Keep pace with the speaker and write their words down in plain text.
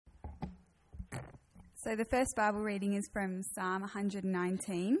So the first Bible reading is from Psalm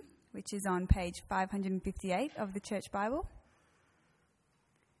 119, which is on page 558 of the Church Bible.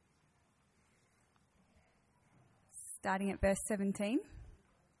 Starting at verse 17.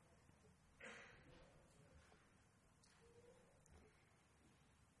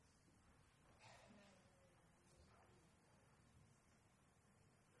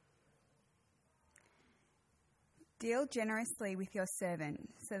 Deal generously with your servant,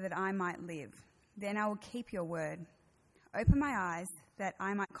 so that I might live. Then I will keep your word. Open my eyes, that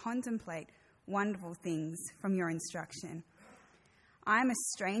I might contemplate wonderful things from your instruction. I am a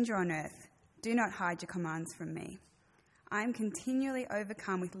stranger on earth. Do not hide your commands from me. I am continually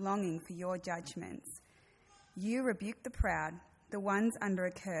overcome with longing for your judgments. You rebuke the proud, the ones under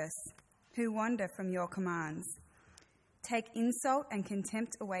a curse, who wander from your commands. Take insult and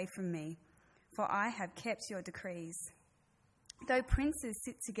contempt away from me, for I have kept your decrees. Though princes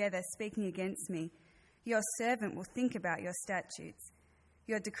sit together speaking against me, your servant will think about your statutes.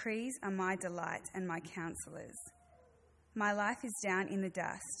 Your decrees are my delight and my counselors. My life is down in the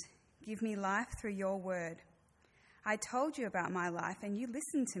dust. Give me life through your word. I told you about my life, and you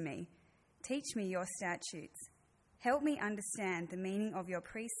listened to me. Teach me your statutes. Help me understand the meaning of your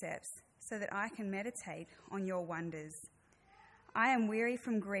precepts, so that I can meditate on your wonders. I am weary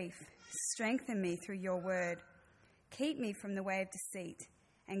from grief. Strengthen me through your word. Keep me from the way of deceit,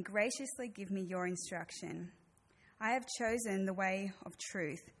 and graciously give me your instruction. I have chosen the way of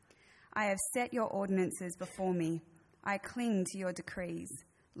truth. I have set your ordinances before me. I cling to your decrees.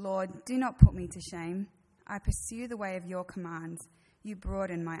 Lord, do not put me to shame. I pursue the way of your commands. You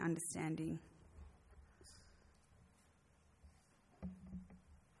broaden my understanding.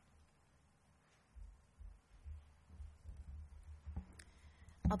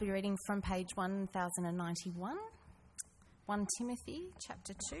 I'll be reading from page 1091, 1 Timothy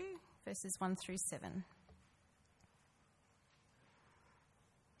chapter 2, verses 1 through 7.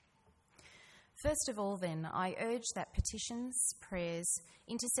 First of all, then, I urge that petitions, prayers,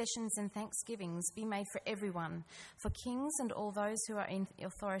 intercessions and thanksgivings be made for everyone, for kings and all those who are in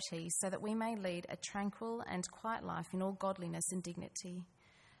authority, so that we may lead a tranquil and quiet life in all godliness and dignity.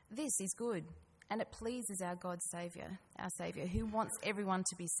 This is good, and it pleases our God our Saviour, who wants everyone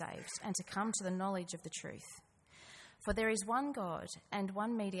to be saved and to come to the knowledge of the truth. For there is one God and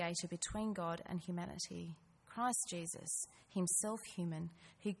one mediator between God and humanity, Christ Jesus, himself human,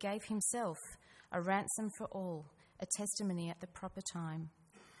 who gave himself a ransom for all, a testimony at the proper time.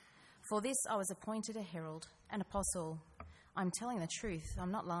 For this I was appointed a herald, an apostle. I'm telling the truth,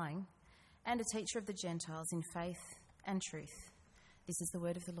 I'm not lying, and a teacher of the Gentiles in faith and truth. This is the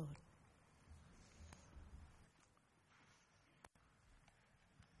word of the Lord.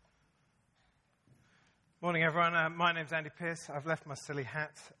 Morning, everyone. My name's Andy Pearce. I've left my silly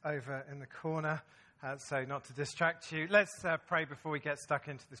hat over in the corner, so not to distract you. Let's pray before we get stuck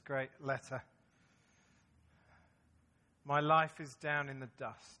into this great letter. My life is down in the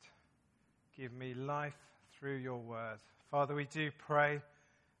dust. Give me life through your word. Father, we do pray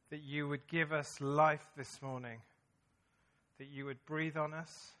that you would give us life this morning, that you would breathe on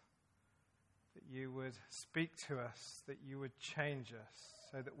us, that you would speak to us, that you would change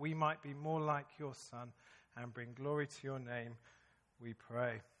us, so that we might be more like your Son and bring glory to your name, we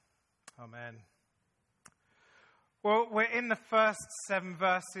pray. Amen. Well, we're in the first 7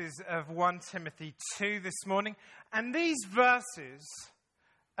 verses of 1 Timothy 2 this morning, and these verses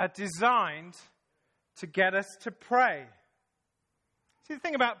are designed to get us to pray. See, the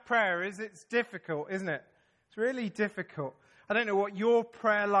thing about prayer is it's difficult, isn't it? It's really difficult. I don't know what your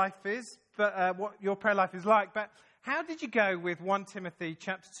prayer life is, but what your prayer life is like, but how did you go with 1 Timothy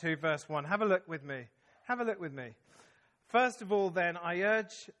chapter 2, verse 1? Have a look with me. First of all, then, I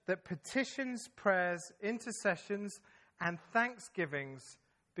urge that petitions, prayers, intercessions, and thanksgivings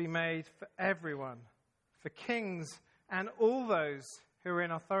be made for everyone, for kings and all those who are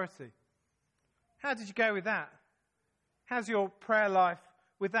in authority. How did you go with that? How's your prayer life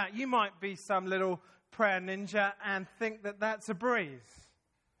with that? You might be some little prayer ninja and think that that's a breeze.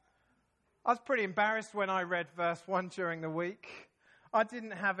 I was pretty embarrassed when I read verse 1 during the week. I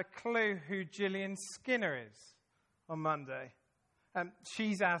didn't have a clue who Gillian Skinner is on Monday.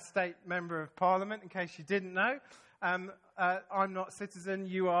 She's our state member of parliament, in case you didn't know. I'm not a citizen,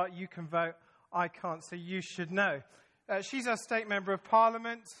 you are, you can vote, I can't, so you should know. She's our state member of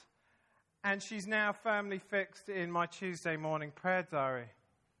parliament, and she's now firmly fixed in my Tuesday morning prayer diary.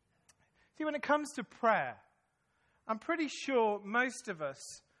 See, when it comes to prayer, I'm pretty sure most of us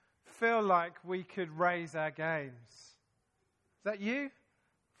feel like we could raise our games. Is that you?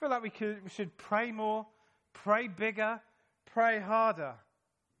 I feel like we should pray more, pray bigger, pray harder.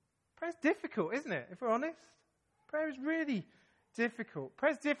 Prayer's difficult, isn't it? If we're honest. Prayer is really difficult.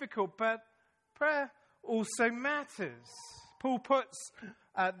 Prayer's difficult, but prayer also matters. Paul puts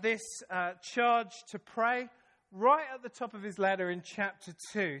this charge to pray right at the top of his letter in chapter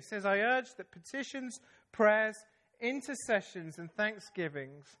 2. He says, I urge that petitions, prayers, intercessions and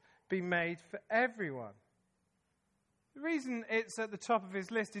thanksgivings be made for everyone. The reason it's at the top of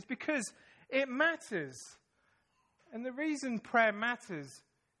his list is because it matters. And the reason prayer matters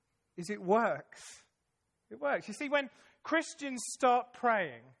is it works. It works. You see, when Christians start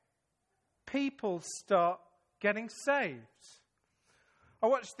praying, people start getting saved. I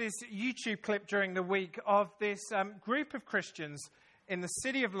watched this YouTube clip during the week of this group of Christians in the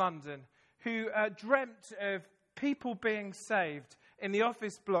city of London who dreamt of people being saved in the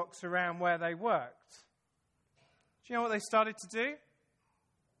office blocks around where they worked. Do you know what they started to do?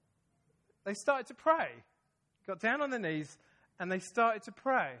 They started to pray. Got down on their knees and they started to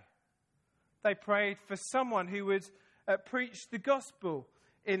pray. They prayed for someone who would preach the gospel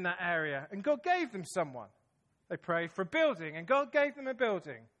in that area, and God gave them someone. They prayed for a building, and God gave them a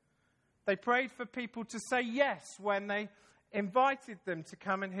building. They prayed for people to say yes when they invited them to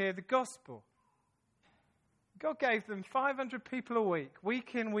come and hear the gospel. God gave them 500 people a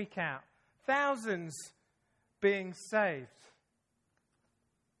week in, week out. Thousands being saved.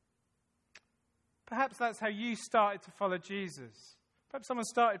 Perhaps that's how you started to follow Jesus. Perhaps someone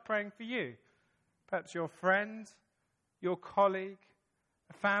started praying for you. Perhaps your friend, your colleague,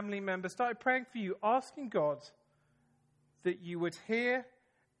 a family member started praying for you, asking God that you would hear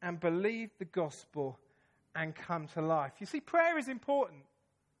and believe the gospel and come to life. You see, prayer is important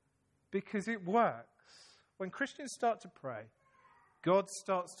because it works. When Christians start to pray, God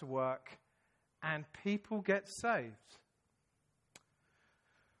starts to work and people get saved.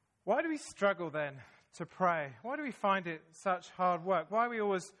 Why do we struggle then to pray? Why do we find it such hard work? Why are we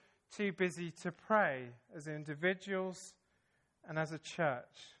always too busy to pray as individuals and as a church?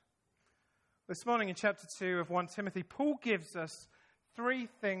 This morning in chapter 2 of 1 Timothy, Paul gives us 3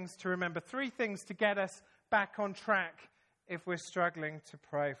 things to remember, 3 things to get us back on track if we're struggling to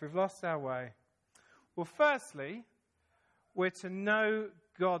pray, if we've lost our way. Well, firstly, we're to know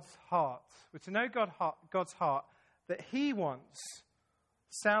God's heart. We're to know God's heart, that he wants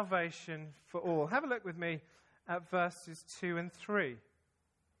salvation for all. Have a look with me at verses 2 and 3.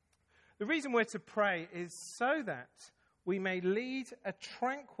 The reason we're to pray is so that we may lead a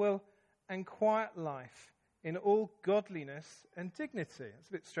tranquil and quiet life in all godliness and dignity. It's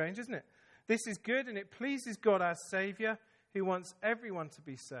a bit strange, isn't it? This is good, and it pleases God our Saviour, who wants everyone to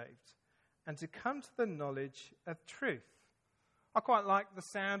be saved and to come to the knowledge of truth. I quite like the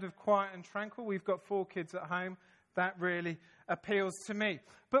sound of quiet and tranquil. We've got 4 kids at home. That really appeals to me.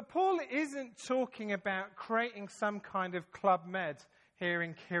 But Paul isn't talking about creating some kind of Club Med here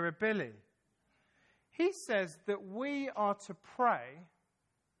in Kirribilli. He says that we are to pray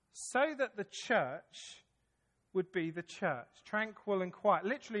so that the church would be the church. Tranquil and quiet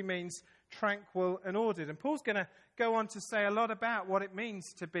literally means tranquil and ordered. And Paul's going to go on to say a lot about what it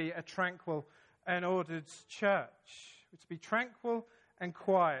means to be a tranquil and ordered church. We're to be tranquil and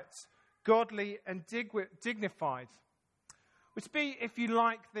quiet, godly and dignified. We're to be, if you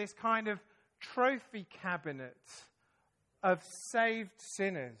like, this kind of trophy cabinet of saved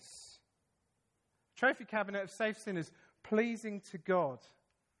sinners. Trophy cabinet of saved sinners, pleasing to God.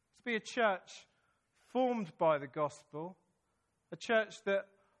 To be a church formed by the gospel, a church that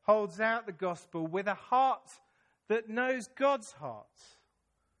holds out the gospel with a heart that knows God's heart.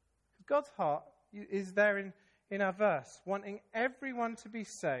 God's heart is there in our verse, wanting everyone to be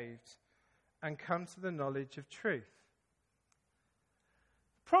saved and come to the knowledge of truth.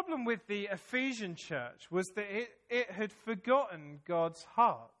 The problem with the Ephesian church was that it had forgotten God's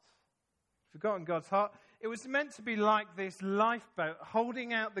heart. Forgotten God's heart. It was meant to be like this lifeboat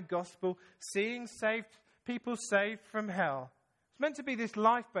holding out the gospel, seeing people saved from hell. It's meant to be this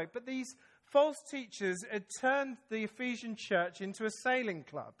lifeboat, but these false teachers had turned the Ephesian church into a sailing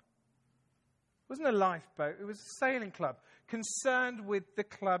club. It wasn't a lifeboat, it was a sailing club, concerned with the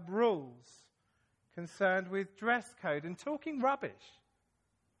club rules, concerned with dress code and talking rubbish.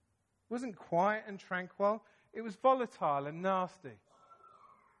 It wasn't quiet and tranquil, it was volatile and nasty.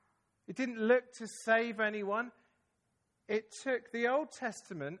 It didn't look to save anyone. It took the Old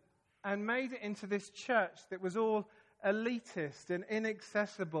Testament and made it into this church that was all elitist and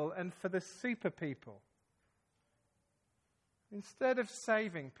inaccessible and for the super people. Instead of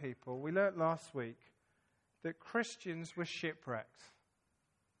saving people, we learnt last week that Christians were shipwrecked.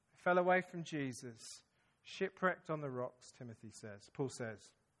 They fell away from Jesus, shipwrecked on the rocks, Paul says.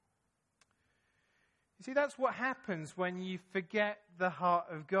 You see, that's what happens when you forget the heart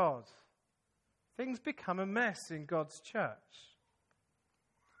of God. Things become a mess in God's church.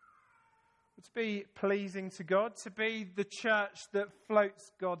 To be pleasing to God, to be the church that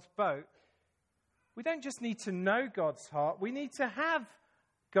floats God's boat, we don't just need to know God's heart, we need to have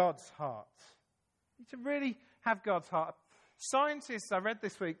God's heart. We need to really have God's heart. Scientists, I read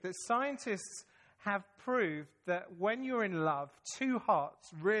this week, that scientists have proved that when you're in love, two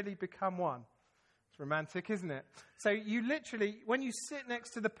hearts really become one. It's romantic, isn't it? So you literally, when you sit next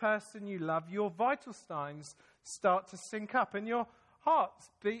to the person you love, your vital signs start to sync up and your hearts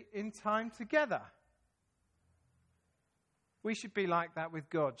beat in time together. We should be like that with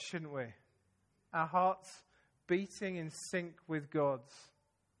God, shouldn't we? Our hearts beating in sync with God's,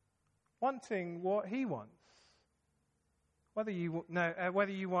 wanting what He wants. Whether you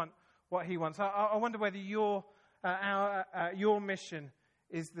want what He wants. I wonder whether your mission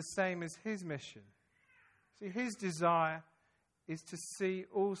is the same as His mission. See, His desire is to see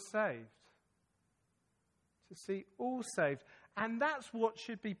all saved. To see all saved. And that's what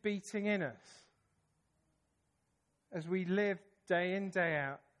should be beating in us as we live day in, day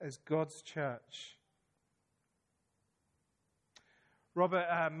out as God's church.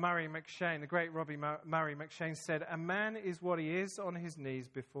 Robert Murray M'Cheyne, the great Robbie Murray M'Cheyne said, "A man is what he is on his knees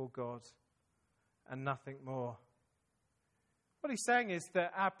before God and nothing more." What he's saying is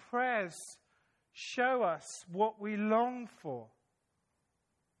that our prayers show us what we long for.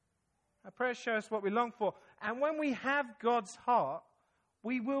 Our prayers show us what we long for. And when we have God's heart,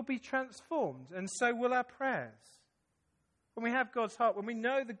 we will be transformed. And so will our prayers. When we have God's heart, when we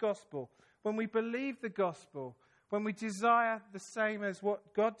know the gospel, when we believe the gospel, when we desire the same as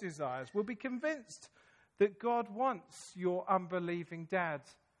what God desires, we'll be convinced that God wants your unbelieving dad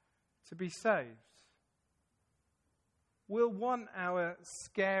to be saved. We'll want our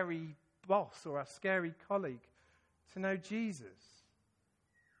scary boss or our scary colleague to know Jesus.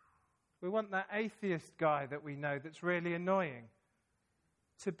 We want that atheist guy that we know that's really annoying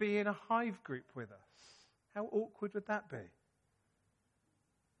to be in a hive group with us. How awkward would that be?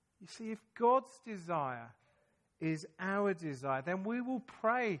 You see, if God's desire is our desire, then we will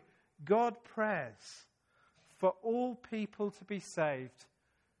pray God prayers for all people to be saved,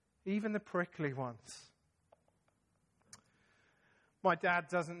 even the prickly ones. My dad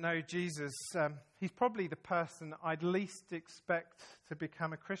doesn't know Jesus. He's probably the person I'd least expect to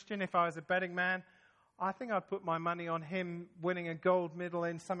become a Christian. If I was a betting man, I think I'd put my money on him winning a gold medal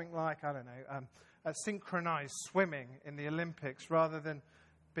in something like, synchronized swimming in the Olympics rather than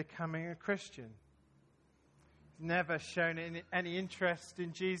becoming a Christian. He's never shown any interest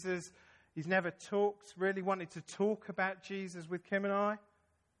in Jesus. He's never really wanted to talk about Jesus with Kim and I.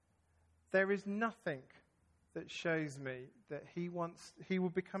 There is nothing that shows me that he will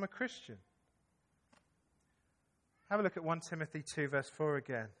become a Christian. Have a look at 1 Timothy 2 verse 4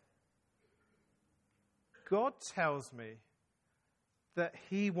 again. God tells me that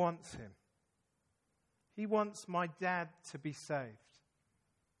He wants him. He wants my dad to be saved.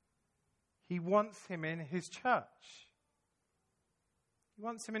 He wants him in His church. He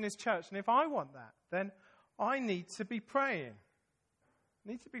wants him in His church. And if I want that, then I need to be praying.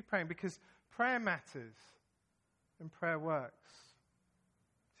 I need to be praying because prayer matters. And prayer works.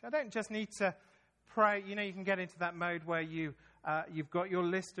 So I don't just need to pray. You know, you can get into that mode where you've got your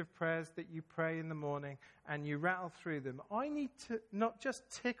list of prayers that you pray in the morning and you rattle through them. I need to not just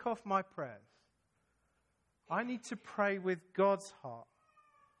tick off my prayers. I need to pray with God's heart,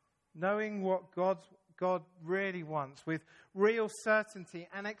 knowing what God really wants, with real certainty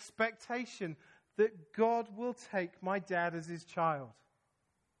and expectation that God will take my dad as His child.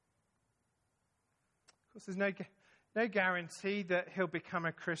 Of course, there's no guarantee that he'll become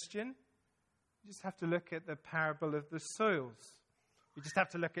a Christian. You just have to look at the parable of the soils. You just have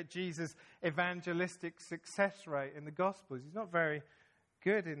to look at Jesus' evangelistic success rate in the Gospels. He's not very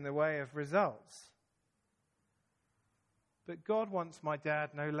good in the way of results. But God wants my dad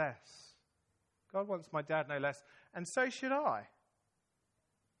no less. God wants my dad no less. And so should I.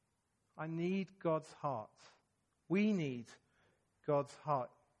 I need God's heart. We need God's heart.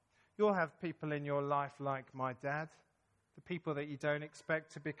 You'll have people in your life like my dad, the people that you don't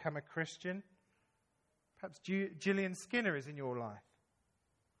expect to become a Christian. Perhaps Gillian Skinner is in your life.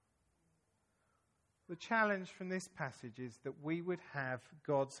 The challenge from this passage is that we would have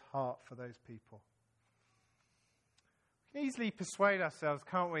God's heart for those people. We can easily persuade ourselves,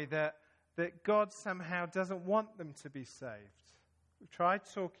 can't we, that God somehow doesn't want them to be saved. We've tried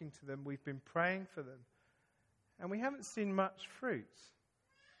talking to them, we've been praying for them, and we haven't seen much fruit.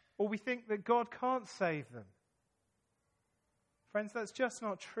 Or we think that God can't save them. Friends, that's just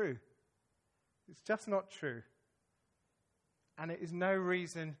not true. It's just not true. And it is no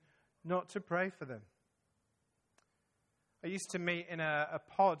reason not to pray for them. I used to meet in a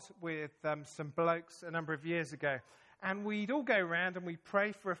pod with some blokes a number of years ago. And we'd all go around and we'd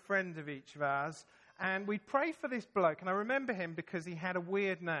pray for a friend of each of ours. And we'd pray for this bloke. And I remember him because he had a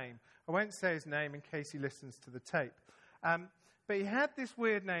weird name. I won't say his name in case he listens to the tape. But he had this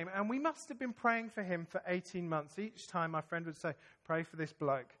weird name. And we must have been praying for him for 18 months. Each time my friend would say, pray for this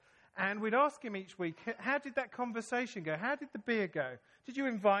bloke. And we'd ask him each week, how did that conversation go? How did the beer go? Did you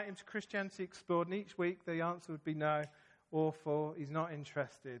invite him to Christianity Explored? And each week the answer would be no. Awful, he's not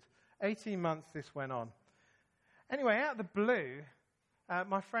interested. 18 months this went on. Anyway, out of the blue,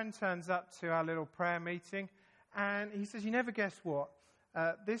 my friend turns up to our little prayer meeting and he says, you never guess what?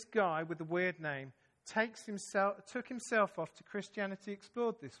 This guy with the weird name took himself off to Christianity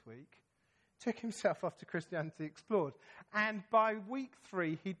Explored this week. Took himself off to Christianity Explored. And by week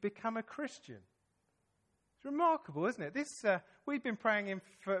 3, he'd become a Christian. It's remarkable, isn't it? We've been praying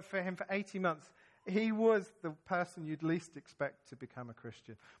for him for 18 months. He was the person you'd least expect to become a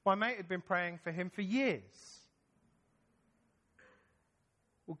Christian. My mate had been praying for him for years.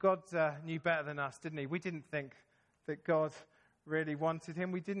 Well, God knew better than us, didn't he? We didn't think that God really wanted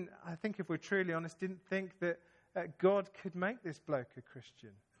him. I think if we're truly honest, didn't think that God could make this bloke a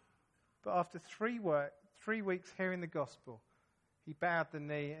Christian. But after 3 weeks hearing the gospel, he bowed the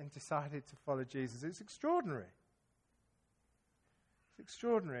knee and decided to follow Jesus. It's extraordinary. It's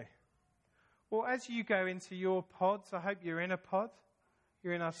extraordinary. Well, as you go into your pods, I hope you're in a pod,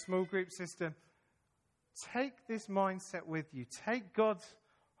 you're in our small group system, take this mindset with you. Take God's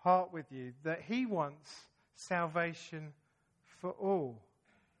heart with you, that he wants salvation for all.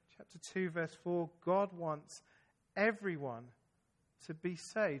 Chapter 2, verse 4, God wants everyone to be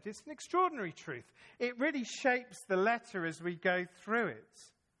saved. It's an extraordinary truth. It really shapes the letter as we go through it.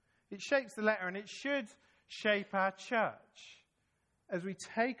 It shapes the letter, and it should shape our church as we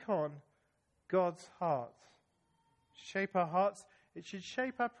take on God's heart. Shape our hearts. It should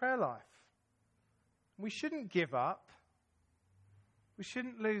shape our prayer life. We shouldn't give up. We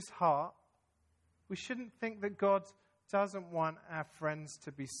shouldn't lose heart. We shouldn't think that God doesn't want our friends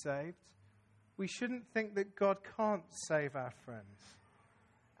to be saved. We shouldn't think that God can't save our friends.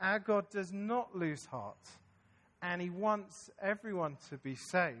 Our God does not lose heart, and he wants everyone to be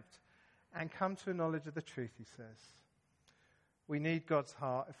saved and come to a knowledge of the truth, he says. We need God's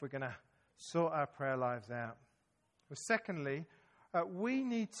heart if we're going to sort our prayer lives out. Well, secondly, we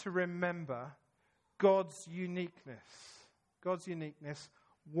need to remember God's uniqueness. God's uniqueness,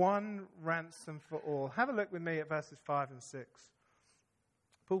 one ransom for all. Have a look with me at verses 5 and 6.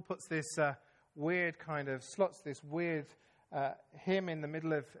 Paul puts this slots this weird hymn in the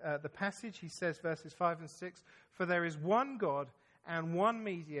middle of the passage. He says, verses 5 and 6, for there is one God and one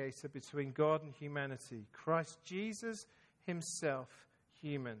mediator between God and humanity, Christ Jesus himself,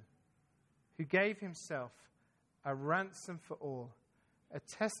 human, who gave himself a ransom for all, a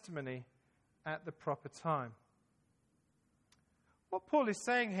testimony at the proper time. What Paul is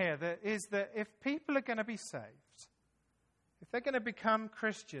saying here is that if people are going to be saved, if they're going to become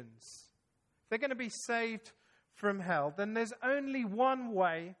Christians, if they're going to be saved from hell, then there's only one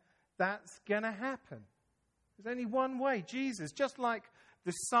way that's going to happen. There's only one way, Jesus. Just like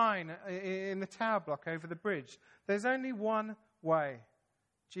the sign in the tower block over the bridge, there's only one way,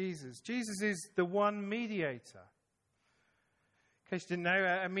 Jesus. Jesus is the one mediator. In case you didn't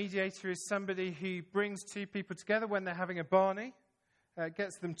know, a mediator is somebody who brings two people together when they're having a barney,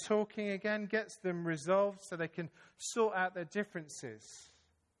 gets them talking again, gets them resolved so they can sort out their differences.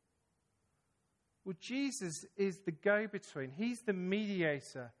 Well, Jesus is the go-between. He's the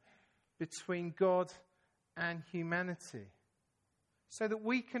mediator between God and humanity so that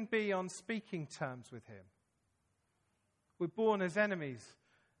we can be on speaking terms with him. We're born as enemies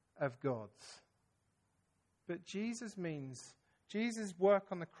of God's. But Jesus' work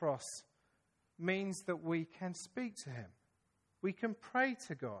on the cross means that we can speak to him. We can pray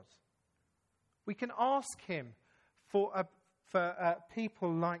to God. We can ask him for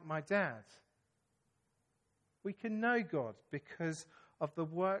people like my dad. We can know God because of the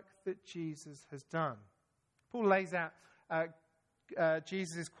work that Jesus has done. Paul lays out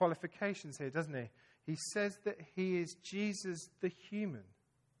Jesus' qualifications here, doesn't he? He says that he is Jesus the human.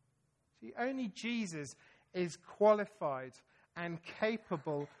 See, only Jesus is qualified and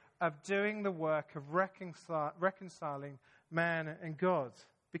capable of doing the work of reconciling man and God.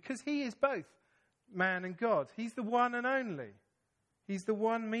 Because he is both man and God. He's the one and only. He's the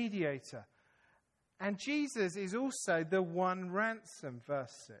one mediator. And Jesus is also the one ransom,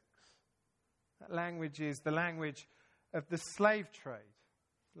 verse 6. That language is the language of the slave trade.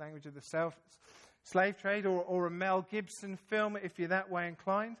 Language of the slave trade, or a Mel Gibson film, if you're that way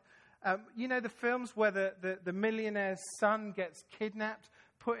inclined. You know the films where the millionaire's son gets kidnapped,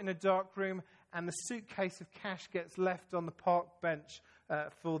 put in a dark room, and the suitcase of cash gets left on the park bench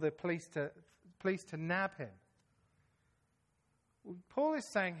for the police to nab him. Well, Paul is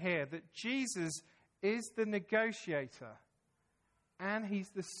saying here that Jesus is the negotiator, and he's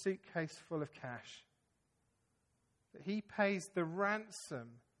the suitcase full of cash. That he pays the ransom,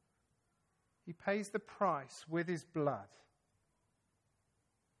 he pays the price with his blood.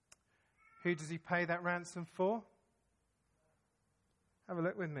 Who does he pay that ransom for? Have a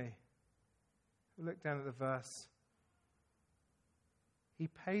look with me. Look down at the verse. He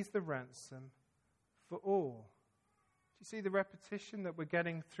pays the ransom for all. Do you see the repetition that we're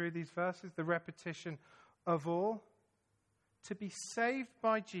getting through these verses? The repetition of all. To be saved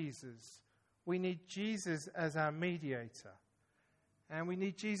by Jesus, we need Jesus as our mediator. And we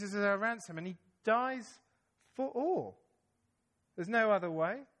need Jesus as our ransom. And he dies for all. There's no other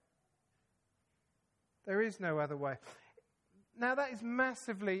way. There is no other way. Now that is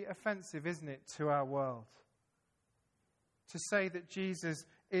massively offensive, isn't it, to our world? To say that Jesus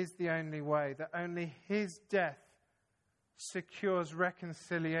is the only way, that only his death secures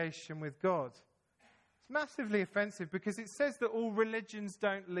reconciliation with God. It's massively offensive because it says that all religions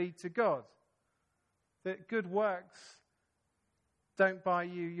don't lead to God. That good works don't buy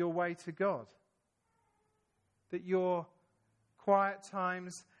you your way to God. That your quiet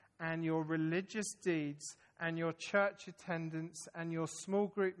times and your religious deeds and your church attendance and your small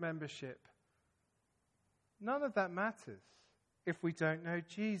group membership, none of that matters if we don't know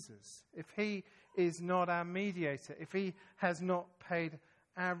Jesus, if he is not our mediator, if he has not paid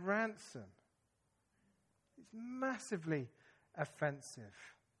our ransom. It's massively offensive.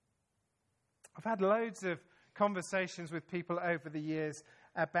 I've had loads of conversations with people over the years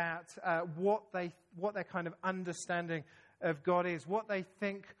about what their kind of understanding of God is, what they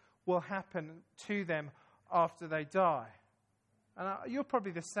think will happen to them after they die. And you're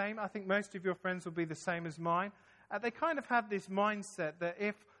probably the same. I think most of your friends will be the same as mine. They kind of have this mindset that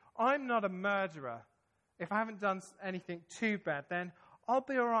if I'm not a murderer, if I haven't done anything too bad, then I'll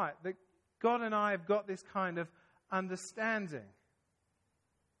be all right. That God and I have got this kind of understanding.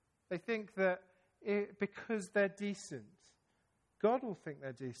 They think that because they're decent, God will think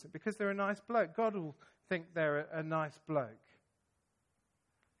they're decent. Because they're a nice bloke, God will think they're a nice bloke.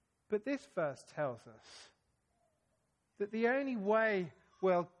 But this verse tells us that the only way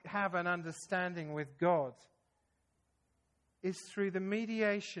we'll have an understanding with God is through the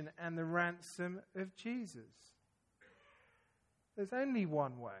mediation and the ransom of Jesus. There's only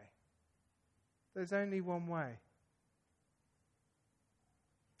one way. There's only one way.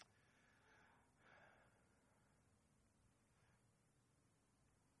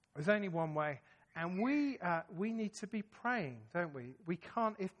 There's only one way. And we need to be praying, don't we? We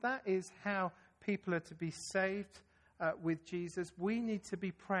can't, if that is how people are to be saved with Jesus, we need to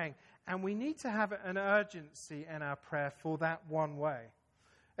be praying. And we need to have an urgency in our prayer for that one way.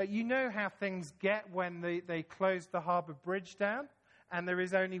 You know how things get when they close the harbour bridge down and there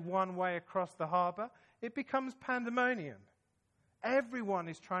is only one way across the harbour? It becomes pandemonium. Everyone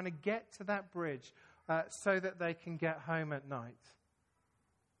is trying to get to that bridge so that they can get home at night.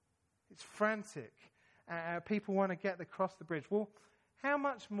 It's frantic. People want to get across the bridge. Well, how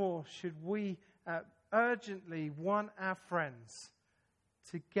much more should we urgently want our friends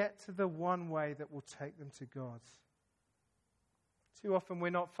to get to the one way that will take them to God? Too often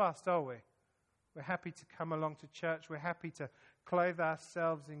we're not fussed, are we? We're happy to come along to church. We're happy to clothe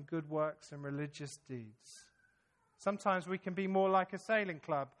ourselves in good works and religious deeds. Sometimes we can be more like a sailing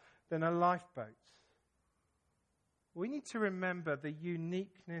club than a lifeboat. We need to remember the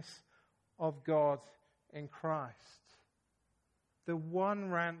uniqueness of God in Christ. The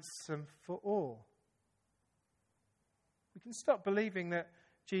one ransom for all. We can stop believing that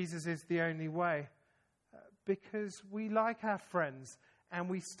Jesus is the only way because we like our friends and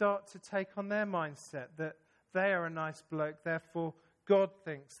we start to take on their mindset that they are a nice bloke, therefore God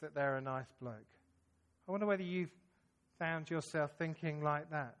thinks that they're a nice bloke. I wonder whether you've found yourself thinking like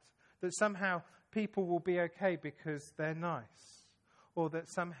that. That somehow people will be okay because they're nice. Or that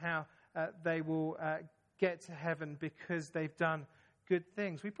somehow they will get to heaven because they've done good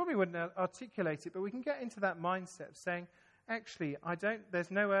things. We probably wouldn't articulate it, but we can get into that mindset of saying, actually,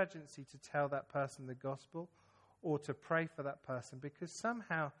 there's no urgency to tell that person the gospel or to pray for that person because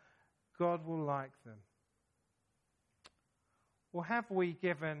somehow God will like them. Or have we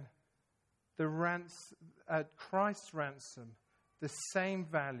given Christ's ransom the same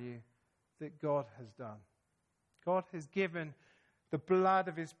value that God has done? God has given the blood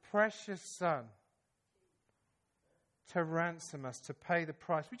of his precious Son to ransom us, to pay the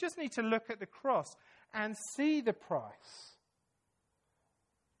price. We just need to look at the cross and see the price.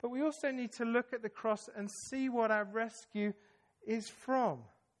 But we also need to look at the cross and see what our rescue is from.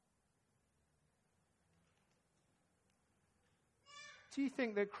 Do you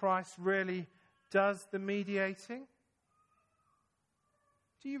think that Christ really does the mediating?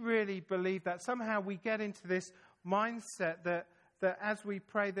 Do you really believe that? Somehow we get into this mindset that as we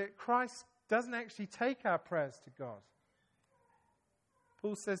pray, that Christ doesn't actually take our prayers to God.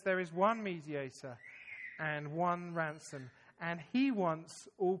 Paul says there is one mediator and one ransom, and he wants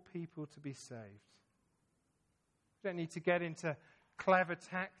all people to be saved. We don't need to get into clever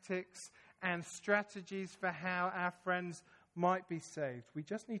tactics and strategies for how our friends might be saved. We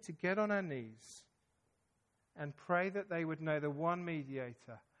just need to get on our knees and pray that they would know the one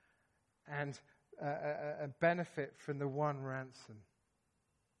mediator and benefit from the one ransom.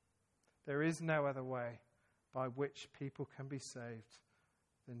 There is no other way by which people can be saved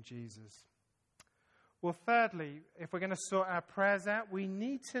than Jesus. Well, thirdly, if we're going to sort our prayers out, we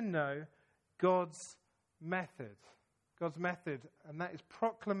need to know God's method. God's method, and that is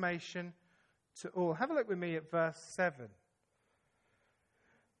proclamation to all. Have a look with me at verse 7.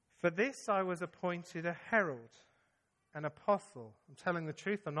 For this I was appointed a herald, an apostle. I'm telling the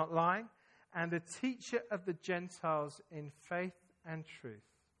truth, I'm not lying. And a teacher of the Gentiles in faith and truth.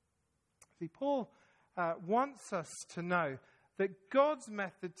 See, Paul wants us to know that God's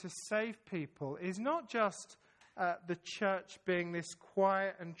method to save people is not just the church being this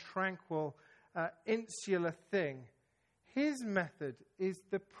quiet and tranquil, insular thing. His method is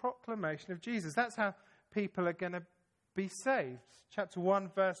the proclamation of Jesus. That's how people are going to be saved. Chapter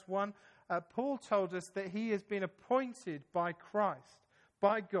 1, verse 1, Paul told us that he has been appointed by Christ,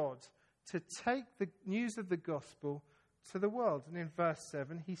 by God, to take the news of the gospel to the world. And in verse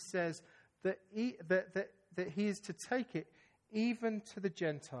 7, he says that he is to take it even to the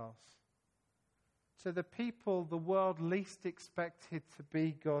Gentiles, to the people the world least expected to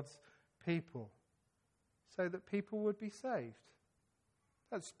be God's people, so that people would be saved.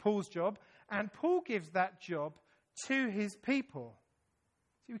 That's Paul's job, and Paul gives that job to his people.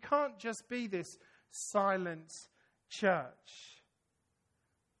 See, we can't just be this silent church.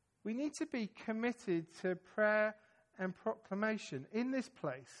 We need to be committed to prayer and proclamation in this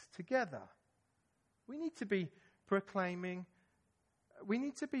place together. We need to be proclaiming. We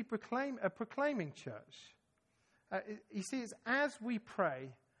need to be a proclaiming church. You see, it's as we pray,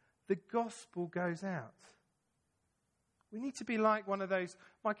 the gospel goes out. We need to be like one of those.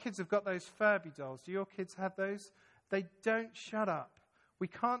 My kids have got those Furby dolls. Do your kids have those? They don't shut up. You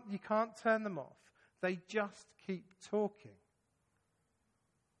can't turn them off. They just keep talking.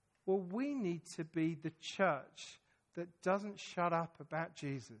 Well, we need to be the church that doesn't shut up about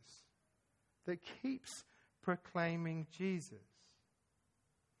Jesus, that keeps proclaiming Jesus.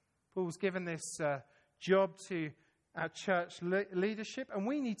 Paul's given this job to our church leadership, and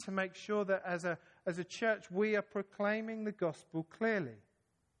we need to make sure that as a church we are proclaiming the gospel clearly.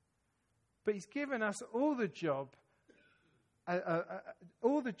 But he's given us all the job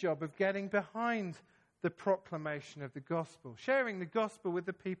of getting behind the proclamation of the gospel, sharing the gospel with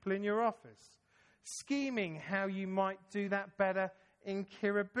the people in your office, scheming how you might do that better in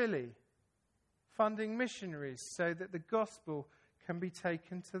Kirribilli, funding missionaries so that the gospel can be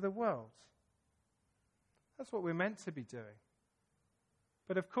taken to the world. That's what we're meant to be doing.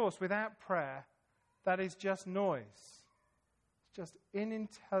 But of course, without prayer, that is just noise. It's just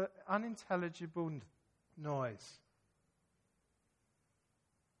unintelligible noise.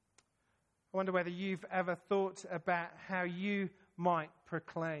 I wonder whether you've ever thought about how you might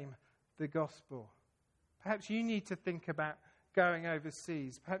proclaim the gospel. Perhaps you need to think about going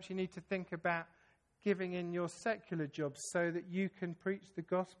overseas. Perhaps you need to think about giving in your secular jobs so that you can preach the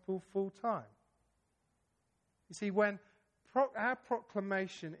gospel full time. You see, when our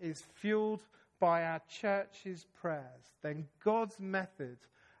proclamation is fueled by our church's prayers, then God's method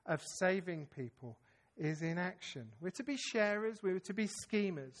of saving people is in action. We're to be sharers, we're to be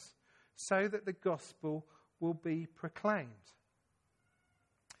schemers, so that the gospel will be proclaimed.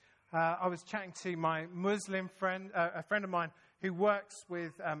 I was chatting to my Muslim friend, a friend of mine who works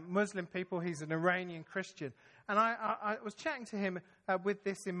with Muslim people. He's an Iranian Christian. And I was chatting to him with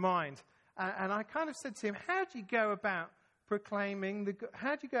this in mind. And I kind of said to him, how do you go about proclaiming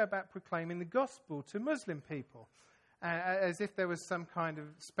the gospel to Muslim people? As if there was some kind of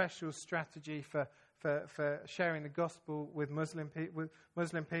special strategy for sharing the gospel with Muslim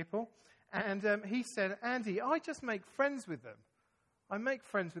people. And he said, Andy, I just make friends with them. I make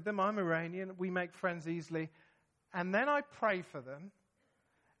friends with them. I'm Iranian. We make friends easily. And then I pray for them.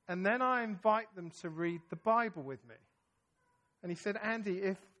 And then I invite them to read the Bible with me. And he said, Andy,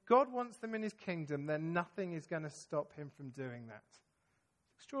 if God wants them in his kingdom, then nothing is going to stop him from doing that.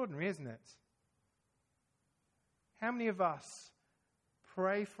 It's extraordinary, isn't it? How many of us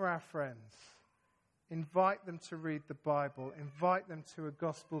pray for our friends, invite them to read the Bible, invite them to a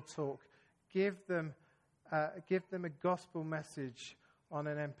gospel talk, give them a gospel message on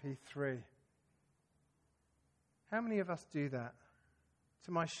an MP3? How many of us do that?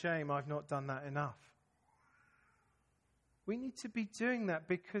 To my shame, I've not done that enough. We need to be doing that,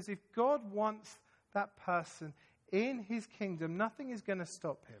 because if God wants that person in his kingdom, nothing is going to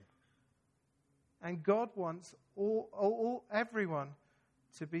stop him. And God wants everyone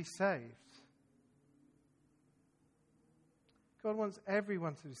to be saved. God wants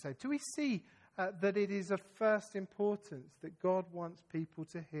everyone to be saved. Do we see that it is of first importance that God wants people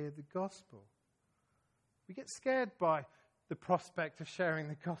to hear the gospel? We get scared by the prospect of sharing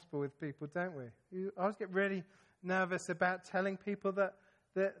the gospel with people, don't we? I always get really nervous about telling people that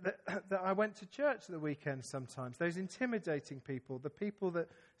I went to church at the weekend sometimes. Those intimidating people, the people that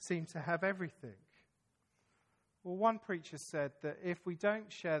seem to have everything. Well, one preacher said that if we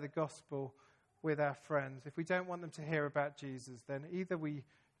don't share the gospel with our friends, if we don't want them to hear about Jesus, then either we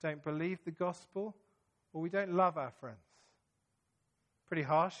don't believe the gospel or we don't love our friends. Pretty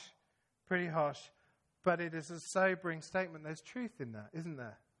harsh, but it is a sobering statement. There's truth in that, isn't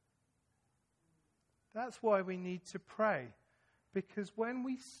there? That's why we need to pray, because when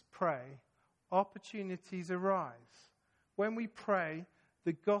we pray, opportunities arise. When we pray,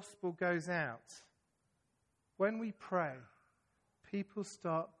 the gospel goes out. When we pray, people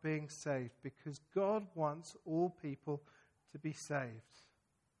start being saved, because God wants all people to be saved.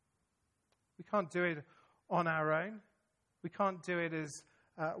 We can't do it on our own. We can't do it as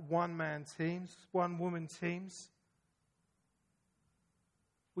one-man teams, one-woman teams.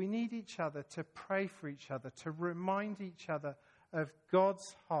 We need each other to pray for each other, to remind each other of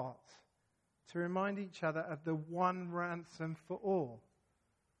God's heart, to remind each other of the one ransom for all,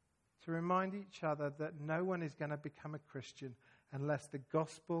 to remind each other that no one is going to become a Christian unless the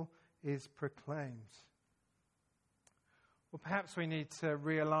gospel is proclaimed. Well, perhaps we need to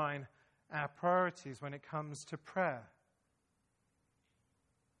realign our priorities when it comes to prayer.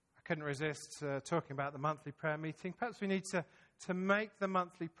 I couldn't resist talking about the monthly prayer meeting. Perhaps we need to make the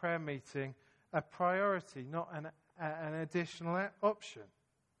monthly prayer meeting a priority, not an additional option.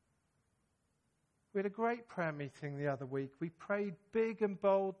 We had a great prayer meeting the other week. We prayed big and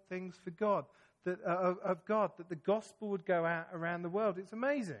bold things for God, that the gospel would go out around the world. It's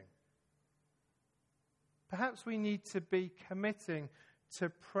amazing. Perhaps we need to be committing to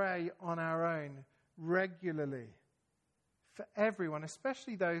pray on our own regularly for everyone,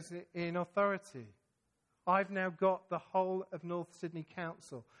 especially those in authority. I've now got the whole of North Sydney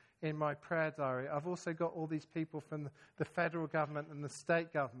Council in my prayer diary. I've also got all these people from the federal government and the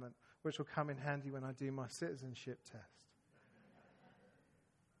state government, which will come in handy when I do my citizenship test.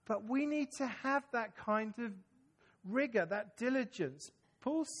 But we need to have that kind of rigor, that diligence.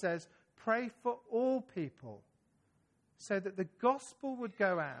 Paul says, pray for all people, so that the gospel would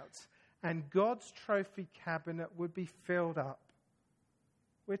go out and God's trophy cabinet would be filled up.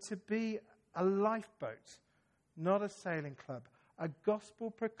 We're to be a lifeboat, not a sailing club, a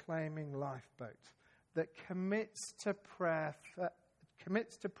gospel-proclaiming lifeboat that commits to pray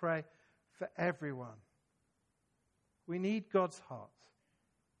for everyone. We need God's heart.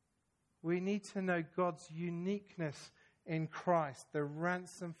 We need to know God's uniqueness in Christ, the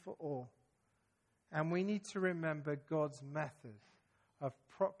ransom for all. And we need to remember God's method of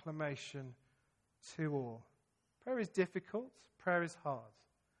proclamation to all. Prayer is difficult, prayer is hard,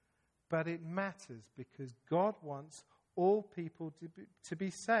 but it matters because God wants all people to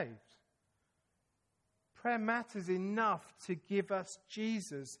be saved. Prayer matters enough to give us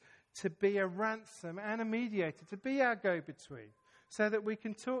Jesus to be a ransom and a mediator, to be our go-between, so that we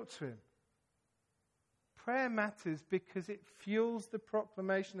can talk to him. Prayer matters because it fuels the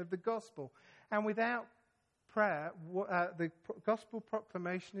proclamation of the gospel. And without prayer, the gospel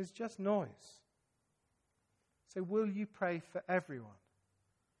proclamation is just noise. So will you pray for everyone?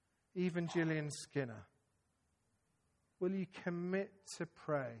 Even Gillian Skinner. Will you commit to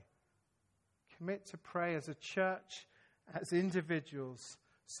pray? Commit to pray as a church, as individuals,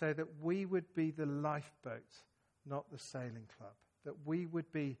 so that we would be the lifeboat, not the sailing club. That we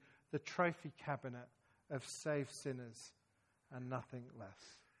would be the trophy cabinet of saved sinners and nothing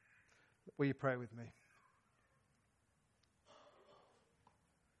less. Will you pray with me?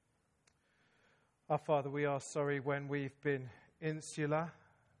 Our Father, we are sorry when we've been insular,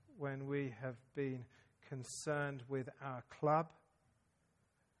 when we have been concerned with our club,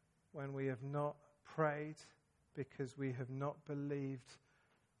 when we have not prayed because we have not believed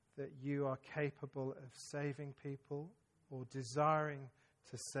that you are capable of saving people or desiring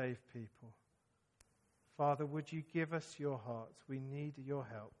to save people. Father, would you give us your hearts? We need your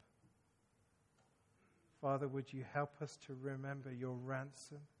help. Father, would you help us to remember your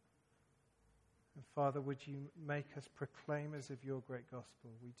ransom? And Father, would you make us proclaimers of your great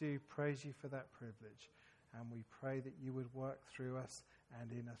gospel? We do praise you for that privilege, and we pray that you would work through us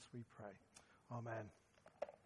and in us, we pray. Amen.